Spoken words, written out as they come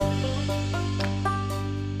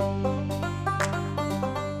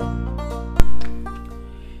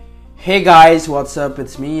Hey guys, what's up?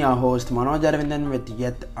 It's me, your host Manoj Aravindan, with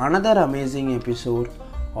yet another amazing episode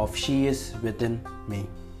of She Is Within Me.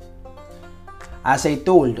 As I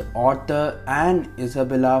told, Arthur and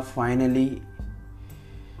Isabella finally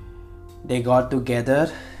they got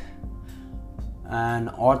together, and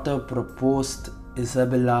Arthur proposed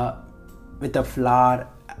Isabella with a flower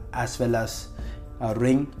as well as a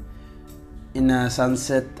ring in a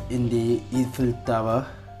sunset in the Eiffel Tower.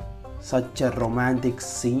 Such a romantic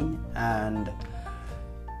scene, and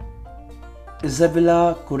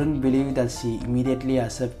Isabella couldn't believe that she immediately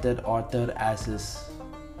accepted Arthur as his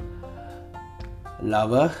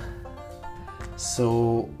lover.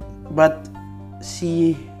 But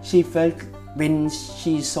she felt, when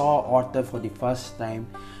she saw Arthur for the first time,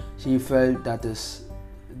 she felt that his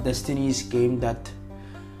destiny's game, that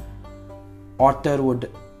Arthur would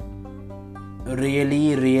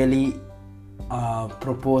really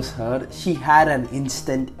propose her. She had an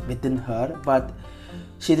instant within her, but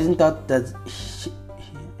she didn't thought that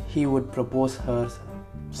he would propose her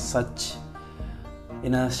such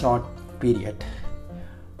in a short period.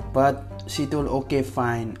 But she told okay,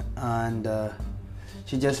 fine, and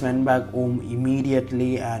she just went back home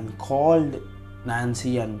immediately and called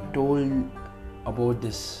Nancy and told about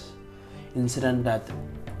this incident that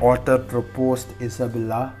Arthur proposed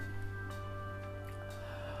Isabella,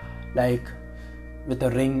 like with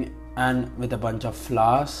a ring and with a bunch of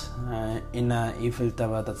flowers in a Eiffel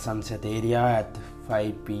Tower, that sunset area at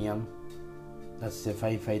 5 p.m. That's the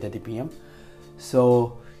 5:30 p.m.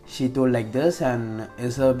 So she told like this, and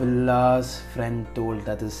Isabella's friend told,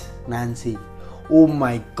 that is Nancy, oh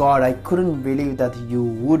my god, I couldn't believe that you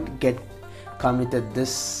would get committed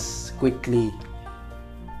this quickly.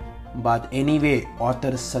 But anyway, Arthur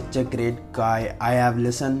is such a great guy. I have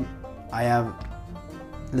listened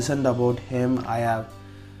about him. I have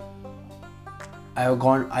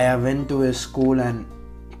went to his school and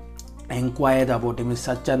inquired about him. He's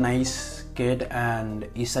such a nice kid and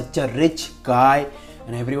he's such a rich guy,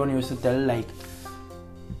 and everyone used to tell like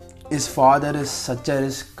his father is such a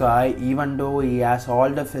rich guy, even though he has all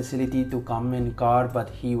the facility to come in car, but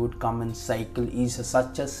he would come in cycle. He's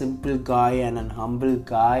such a simple guy and an humble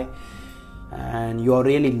guy, and you're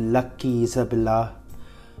really lucky, Isabella,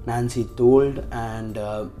 Nancy told.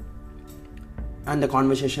 And the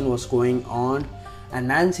conversation was going on, and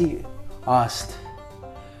Nancy asked,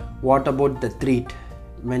 what about the treat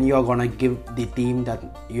when you are gonna give the team that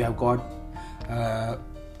you have got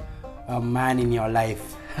a man in your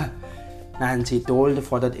life? Nancy told.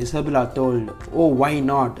 For that, Isabella told, oh, why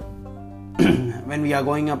not? When we are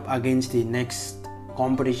going up against the next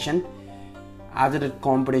competition, after that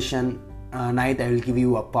competition night, I will give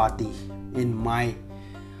you a party in my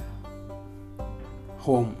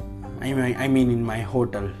home. I mean in my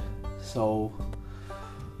hotel. So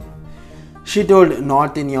she told,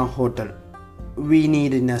 not in your hotel. We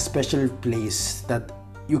need in a special place that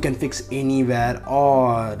you can fix anywhere,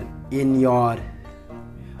 or in your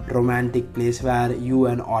romantic place where you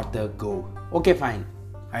and Arthur go. Okay, fine,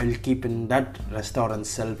 I will keep in that restaurant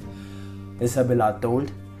self, Isabella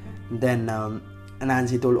told. Then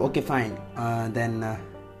Nancy told, okay, fine. Then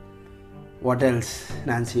what else?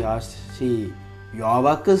 Nancy asked. Your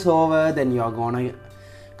work is over, then you're gonna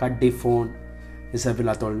cut the phone.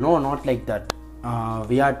 Isabella told, no, not like that.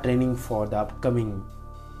 We are training for the upcoming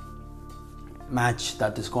match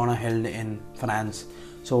that is gonna held in France,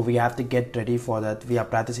 so we have to get ready for that. We are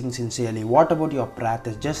practicing sincerely. What about your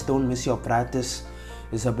practice? Just don't miss your practice,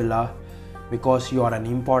 Isabella, because you are an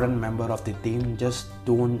important member of the team. Just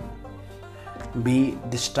don't be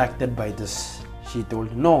distracted by this, she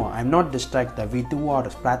told. No, I'm not distracted. We two are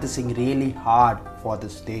practicing really hard for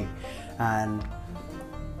this day, and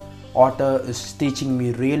Arthur is teaching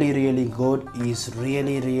me really good. He's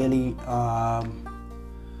really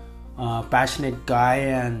passionate guy,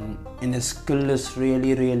 and in his skill is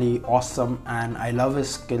really awesome, and I love his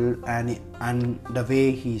skill and the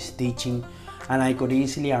way he's teaching, and I could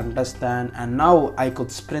easily understand. And now I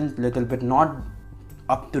could sprint little bit, not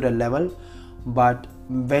up to the level, but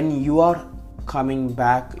when you are coming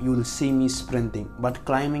back, you will see me sprinting, but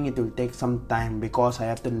climbing, it will take some time because I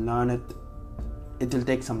have to learn it. It will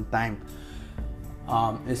take some time,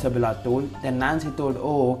 Isabella told. Then Nancy told,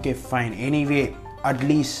 oh, okay, fine. Anyway, at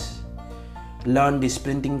least learn the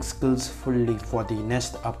sprinting skills fully for the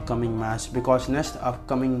next upcoming match, because next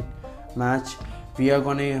upcoming match we are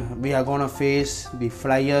gonna face the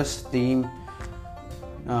Flyers team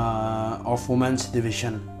of women's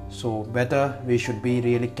division. So better we should be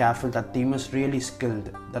really careful. That team is really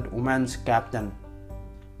skilled. That women's captain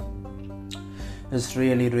is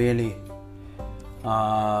really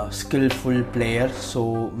skillful player,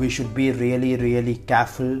 so we should be really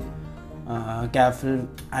careful,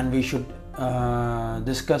 and we should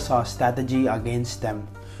discuss our strategy against them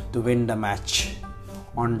to win the match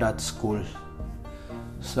on that school.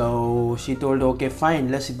 So she told, okay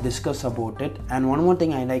fine, let's discuss about it. And one more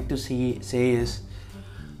thing I like to say is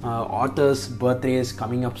Arthur's birthday is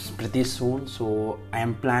coming up pretty soon, so I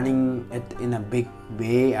am planning it in a big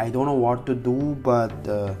way. I don't know what to do, but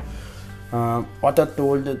Arthur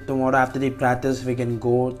told that tomorrow after the practice we can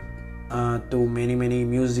go to many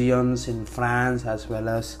museums in France, as well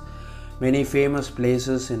as many famous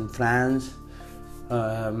places in France.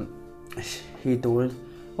 He told,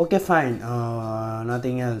 okay fine,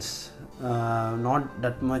 nothing else, not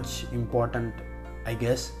that much important, I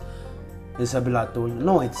guess. Isabella told,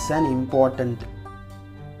 no, it's an important.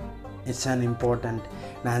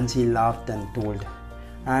 Nancy laughed and told,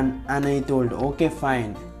 and I told, okay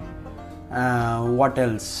fine, what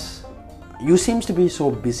else? You seems to be so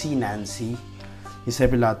busy, Nancy.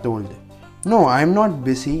 Isabella told, no, I'm not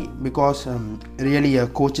busy, because really your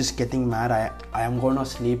coach is getting mad. I am gonna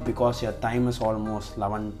sleep because your time is almost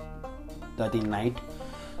 11:30 night,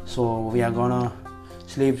 so we are gonna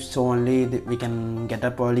sleep, so only we can get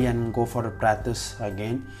up early and go for a practice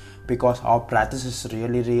again, because our practice is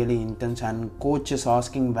really intense. And coach is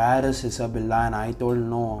asking, where is Isabella? And I told,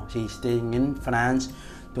 no, she's staying in France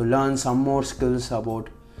to learn some more skills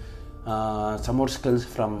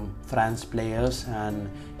from France players, and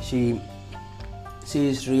she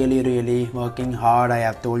is really working hard. I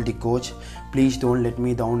have told the coach, please don't let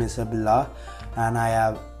me down, Isabella, and I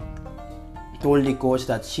have told the coach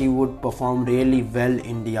that she would perform really well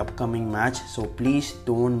in the upcoming match, so please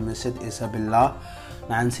don't miss it, Isabella,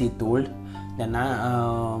 Nancy told. Then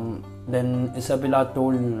Isabella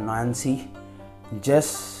told Nancy,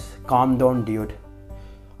 just calm down, dude.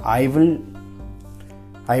 I will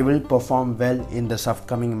perform well in this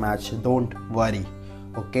upcoming match, don't worry,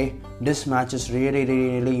 okay? This match is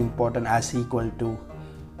really important, as equal to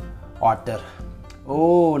Arthur.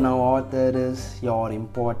 Oh, now Arthur is your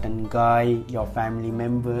important guy, your family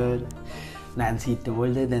member, Nancy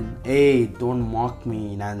told. Then, hey, don't mock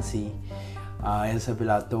me, Nancy,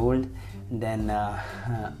 Isabella told. Then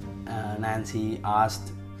Nancy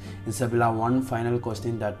asked Isabella one final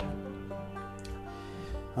question, that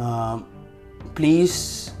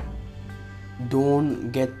please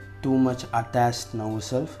don't get too much attached now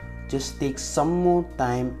yourself, just take some more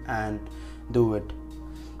time and do it.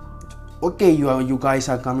 Okay, you guys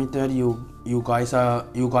are committed, you guys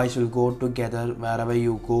will go together wherever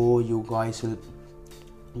you go. You guys will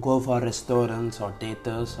go for restaurants or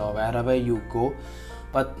theaters or wherever you go,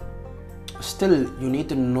 but still you need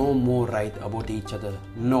to know more, right, about each other.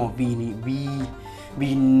 No,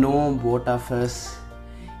 we know both of us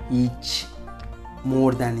each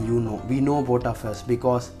more than you know. We know both of us,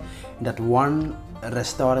 because that one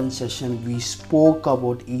restaurant session we spoke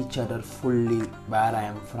about each other fully, where I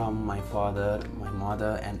am from, my father, my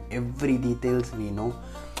mother, and every details we know.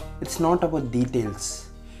 It's not about details,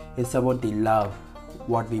 it's about the love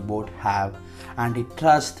what we both have, and the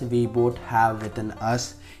trust we both have within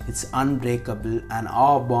us. It's unbreakable, and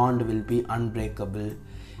our bond will be unbreakable,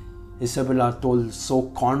 Isabella told so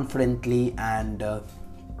confidently. And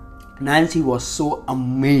Nancy was so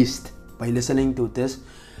amazed by listening to this.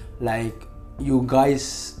 Like, you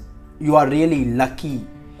guys, you are really lucky,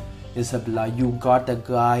 Isabella. You got a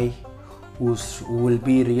guy who will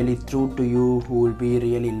be really true to you, who will be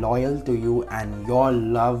really loyal to you, and your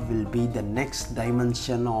love will be the next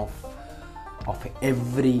dimension of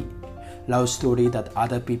every love story that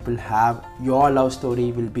other people have. Your love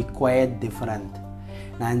story will be quite different,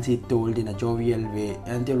 Nancy told in a jovial way.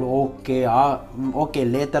 Until okay,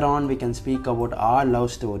 later on we can speak about our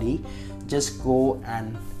love story. Just go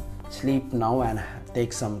and sleep now and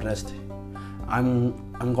take some rest. I'm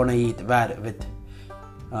gonna eat. Where? With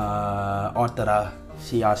Arthur?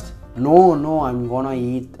 She asked. No, I'm gonna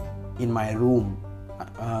eat in my room.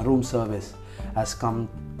 Room service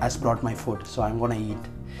has brought my food, so I'm gonna eat,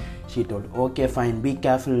 she told. Okay fine, be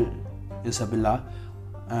careful, Isabella.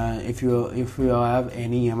 If you have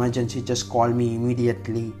any emergency, just call me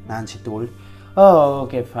immediately, Nancy told. Oh,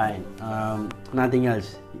 okay fine, nothing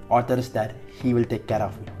else. Arthur is there, he will take care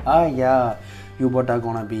of me. Yeah, you both are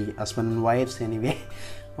gonna be husband and wives anyway.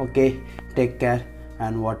 Okay, take care.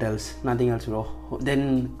 And what else? Nothing else, bro.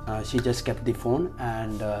 Then she just kept the phone,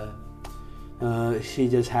 and she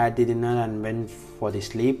just had the dinner and went for the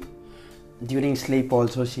sleep. During sleep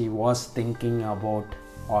also, she was thinking about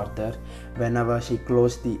Arthur. Whenever she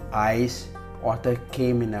closed the eyes, Arthur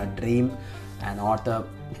came in a dream, and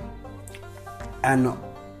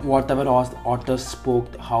whatever author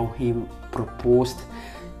spoke, how he proposed,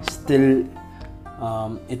 still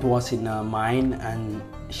it was in her mind, and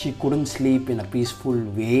she couldn't sleep in a peaceful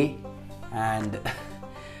way. And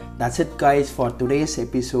that's it, guys, for today's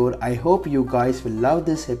episode. I hope you guys will love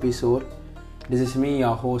this episode. This is me,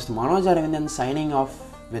 your host Manoj Aravindan, signing off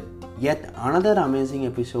with yet another amazing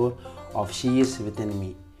episode of She Is Within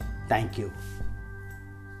Me. Thank you.